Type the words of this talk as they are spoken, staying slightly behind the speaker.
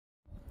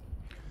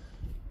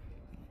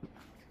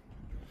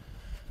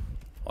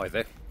Hi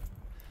there,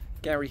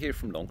 Gary here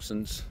from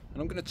Longsons,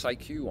 and I'm going to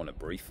take you on a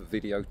brief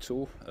video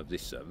tour of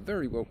this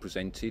very well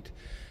presented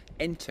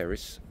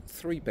end-terrace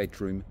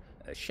 3-bedroom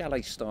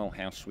chalet style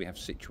house we have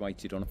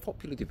situated on a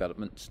popular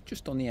development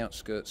just on the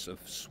outskirts of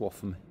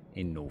Swaffham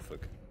in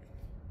Norfolk.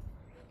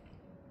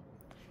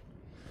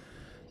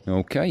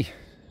 Okay,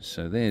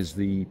 so there's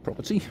the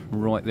property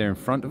right there in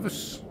front of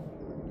us,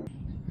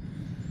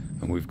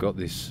 and we've got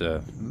this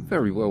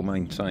very well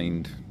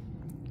maintained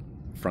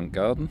front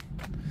garden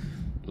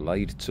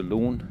laid to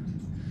lawn.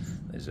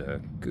 There's a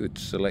good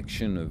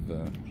selection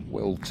of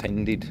well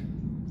tended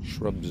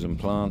shrubs and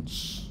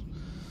plants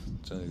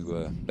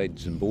to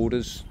beds and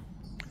borders.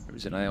 There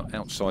is an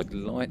outside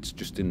light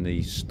just in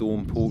the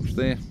storm porch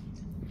there,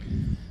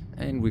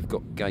 and we've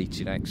got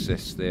gated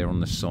access there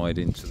on the side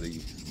into the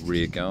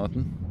rear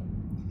garden.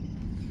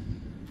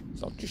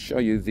 So I'll just show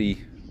you the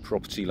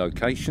property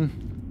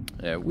location.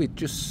 We're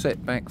just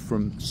set back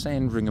from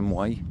Sandringham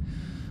Way.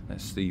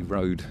 That's the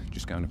road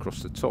just going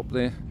across the top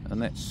there, and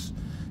that's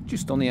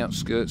just on the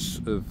outskirts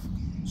of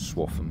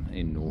Swaffham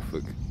in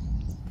Norfolk.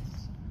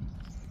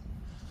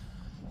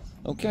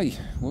 Okay,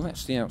 well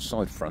that's the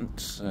outside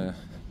front.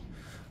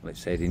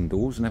 Let's head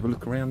indoors and have a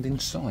look around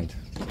inside.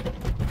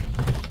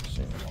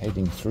 So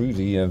heading through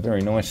the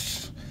very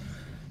nice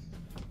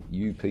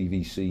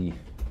UPVC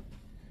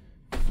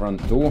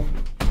front door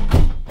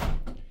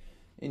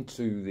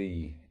into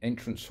the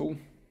entrance hall.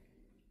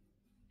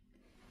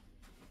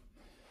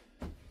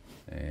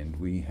 And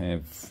we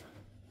have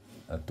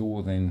a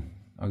door then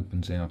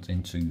opens out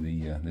into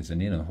the, there's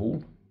an inner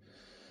hall,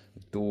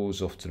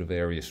 doors off to the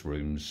various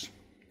rooms.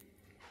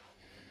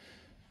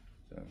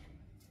 So,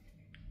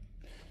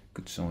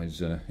 good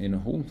size inner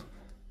hall.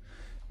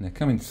 Now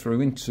coming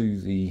through into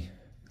the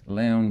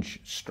lounge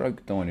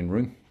stroke dining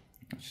room,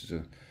 which is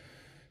a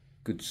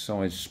good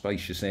size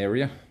spacious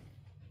area.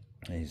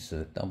 There's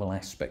a double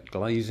aspect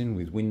glazing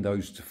with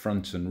windows to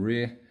front and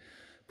rear.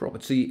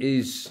 Property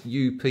is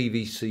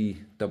UPVC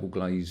double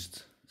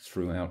glazed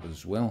throughout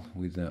as well,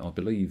 with I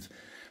believe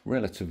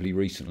relatively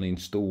recently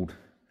installed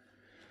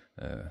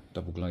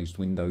double glazed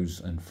windows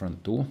and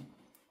front door.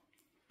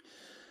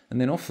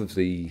 And then off of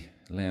the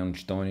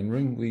lounge dining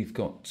room we've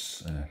got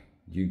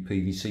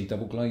UPVC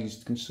double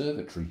glazed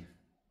conservatory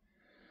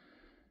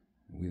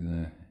with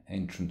an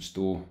entrance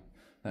door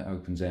that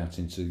opens out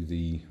into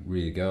the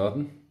rear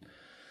garden.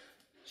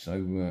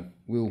 So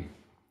we'll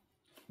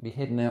be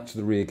heading out to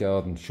the rear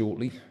garden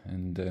shortly,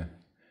 and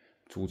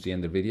towards the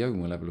end of the video, and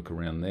we'll have a look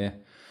around there.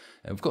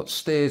 And we've got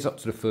stairs up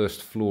to the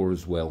first floor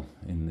as well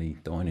in the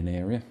dining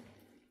area,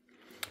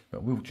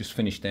 but we'll just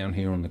finish down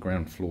here on the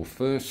ground floor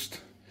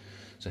first.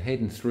 So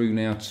heading through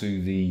now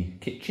to the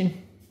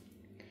kitchen,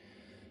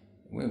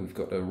 where we've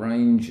got a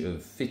range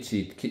of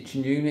fitted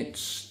kitchen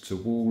units to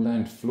wall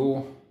and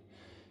floor.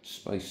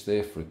 Space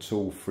there for a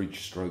tall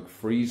fridge stroke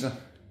freezer.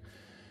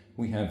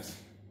 We have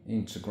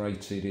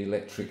integrated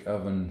electric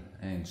oven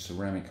and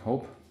ceramic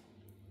hob.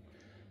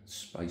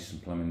 Space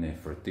and plumbing there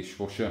for a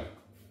dishwasher.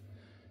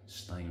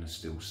 Stainless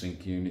steel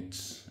sink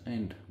units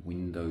and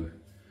window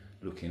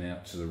looking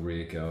out to the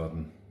rear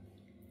garden.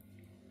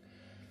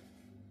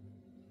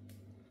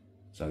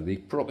 So the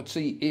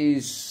property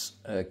is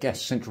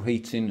gas central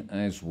heating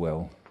as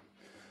well.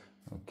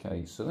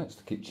 Okay, so that's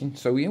the kitchen.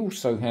 So we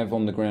also have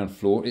on the ground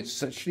floor,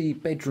 it's actually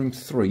bedroom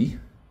 3,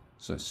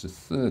 so it's the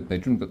 3rd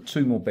bedroom, but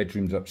 2 more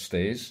bedrooms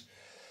upstairs.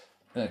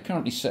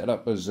 Currently set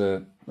up as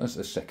a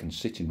second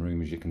sitting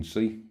room, as you can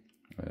see,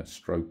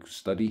 stroke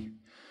study,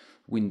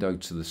 window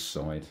to the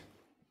side.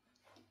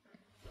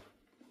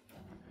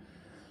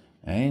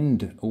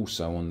 And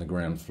also on the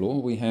ground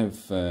floor we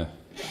have a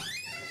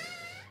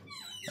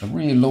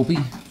rear lobby,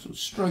 sort of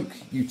stroke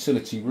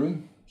utility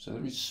room. So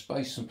there is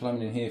space and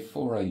plumbing in here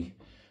for a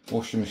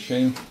washing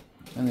machine,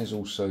 and there's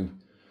also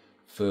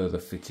further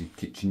fitted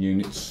kitchen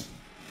units,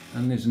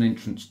 and there's an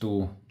entrance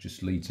door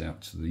just leads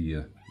out to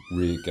the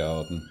rear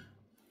garden.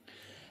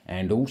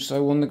 And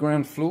also on the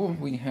ground floor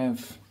we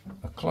have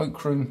a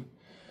cloakroom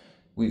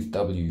with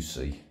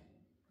WC.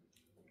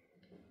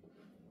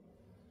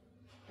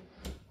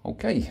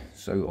 Okay,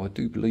 so I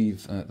do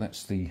believe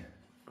that's the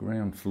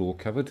ground floor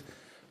covered.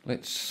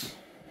 Let's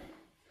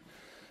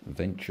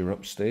venture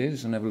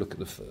upstairs and have a look at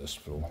the first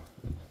floor.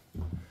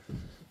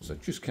 So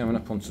just coming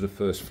up onto the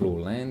first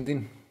floor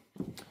landing,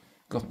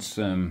 got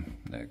a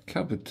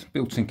cupboard,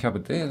 built-in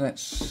cupboard there.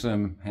 That's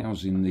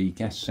housing the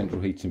gas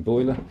central heating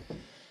boiler.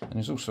 And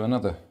there's also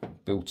another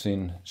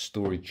built-in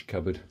storage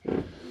cupboard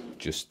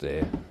just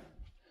there.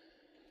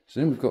 So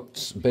then we've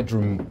got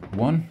bedroom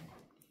 1,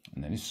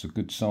 and then this is a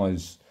good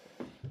size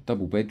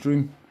double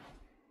bedroom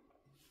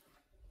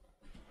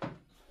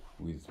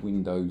with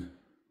window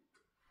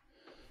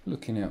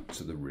looking out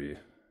to the rear.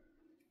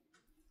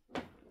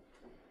 And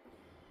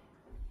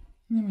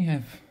then we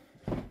have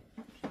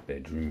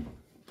bedroom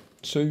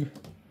 2,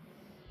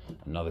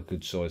 another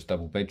good size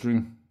double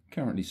bedroom,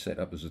 currently set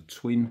up as a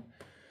twin.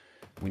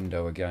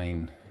 Window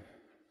again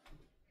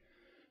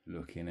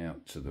looking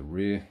out to the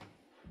rear.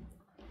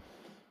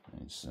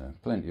 There's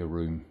plenty of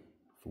room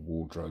for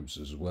wardrobes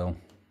as well.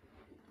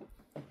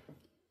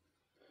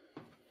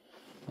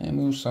 And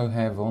we also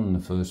have on the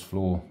first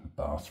floor a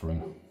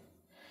bathroom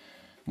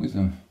with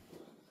a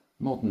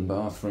modern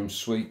bathroom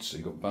suite. So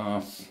you've got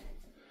bath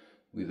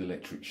with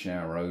electric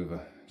shower over,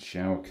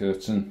 shower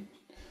curtain,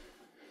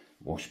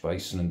 wash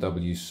basin and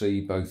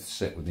WC, both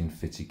set within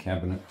fitted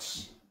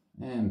cabinets,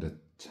 and a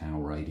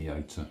towel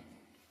radiator,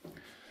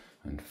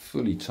 and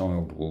fully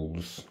tiled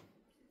walls.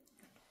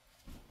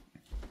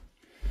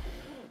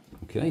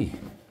 Okay,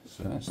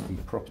 so that's the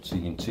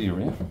property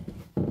interior.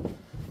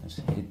 Let's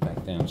head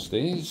back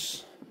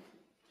downstairs,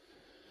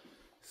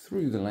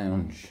 through the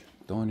lounge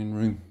dining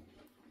room,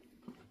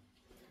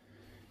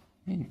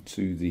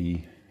 into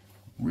the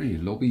rear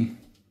lobby,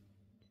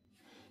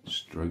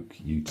 stroke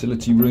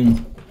utility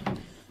room,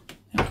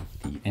 out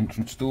the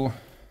entrance door,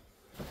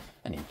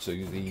 and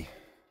into the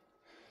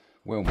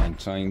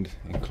well-maintained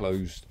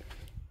enclosed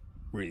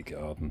rear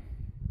garden.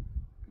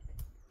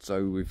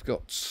 So we've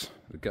got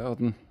the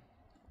garden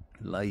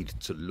laid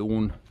to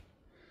lawn.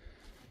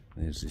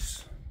 There's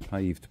this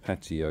paved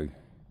patio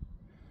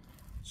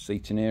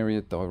seating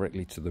area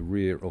directly to the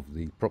rear of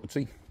the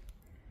property.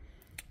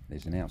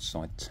 There's an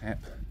outside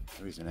tap,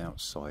 there is an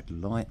outside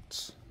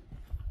light,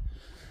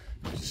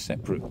 there's a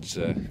separate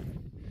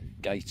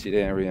gated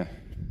area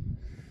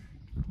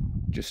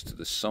just to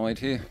the side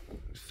here,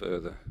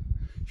 further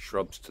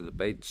shrubs to the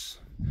beds,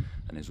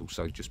 and there's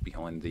also just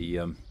behind the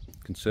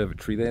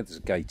conservatory there's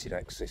a gated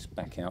access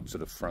back out to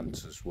the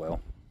front as well.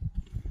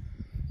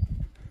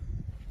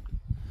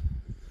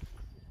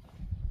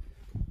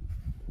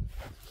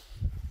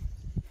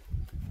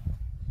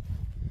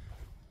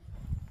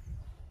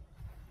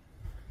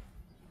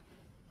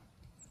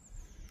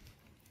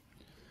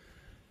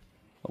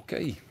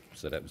 Okay,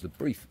 so that was a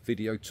brief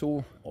video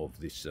tour of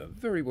this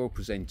very well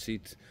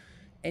presented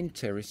end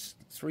terrace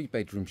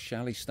 3-bedroom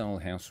chalet style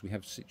house we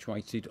have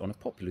situated on a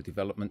popular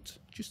development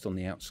just on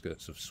the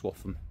outskirts of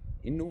Swaffham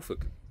in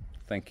Norfolk.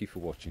 Thank you for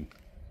watching.